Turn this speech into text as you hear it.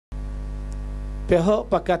pihak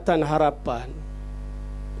Pakatan Harapan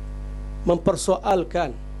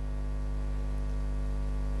mempersoalkan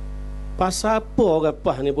pasal apa orang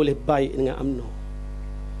PAS ni boleh baik dengan UMNO.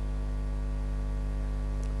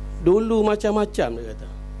 Dulu macam-macam dia kata.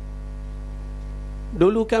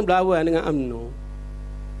 Dulu kan berlawan dengan UMNO.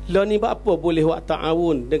 Lah ni apa boleh buat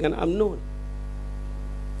ta'awun dengan UMNO?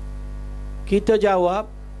 Kita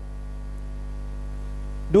jawab,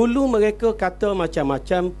 dulu mereka kata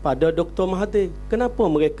macam-macam pada Dr. Mahathir. Kenapa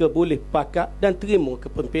mereka boleh pakat dan terima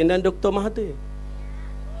kepimpinan Dr. Mahathir?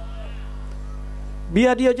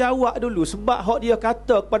 Biar dia jawab dulu, sebab hak dia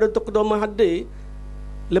kata kepada Dr. Mahathir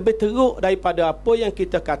lebih teruk daripada apa yang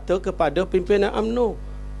kita kata kepada pimpinan UMNO.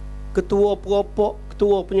 Ketua peropok,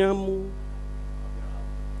 ketua penyamu,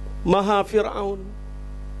 Maha Fir'aun.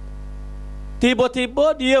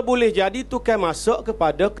 Tiba-tiba dia boleh jadi tukar masuk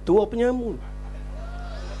kepada ketua penyamu.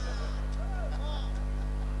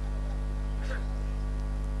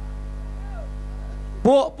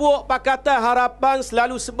 Puak-puak Pakatan Harapan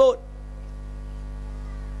selalu sebut,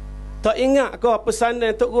 tak ingat kau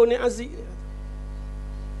pesanan Tok Guru Ni Aziz?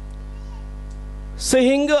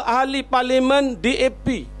 Sehingga ahli parlimen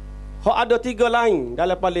DAP, hak ada 3 lain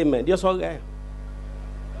dalam parlimen, dia seorang.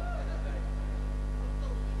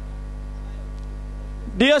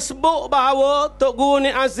 Dia sebut bahawa Tok Guru Ni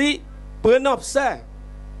Aziz pernah pesan,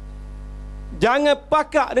 jangan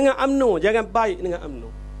pakat dengan UMNO, jangan baik dengan UMNO.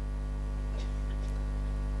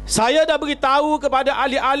 Saya dah beritahu kepada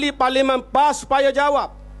ahli-ahli parlimen PAS supaya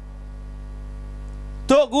jawab.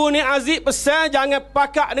 Tok Guru Ni Aziz pesan jangan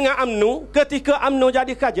pakat dengan UMNO ketika UMNO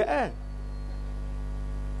jadi kerajaan.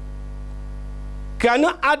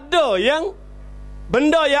 Kerana ada yang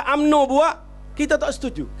benda yang UMNO buat kita tak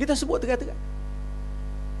setuju. Kita sebut terang-terang.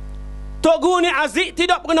 Tok Guru Ni Aziz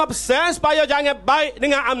tidak pernah pesan supaya jangan baik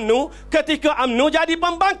dengan UMNO ketika UMNO jadi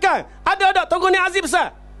pembangkang. Ada tak Tok Guru Ni Aziz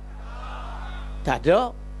pesan? Tak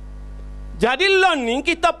ada. Jadi lah ni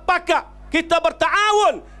kita pakat, kita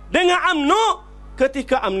berta'awun dengan UMNO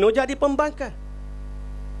ketika UMNO jadi pembangkang.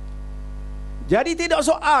 Jadi tidak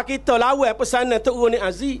soal kita lawan pesanan Tok Guru Ni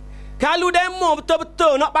Aziz. Kalau demo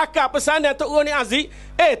betul-betul nak pakai pesanan Tok Guru Ni Aziz,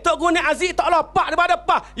 Tok Guru Ni Aziz tak lapak daripada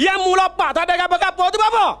PAS. Yang mu lapak tak ada apa-apa tu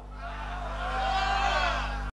apa?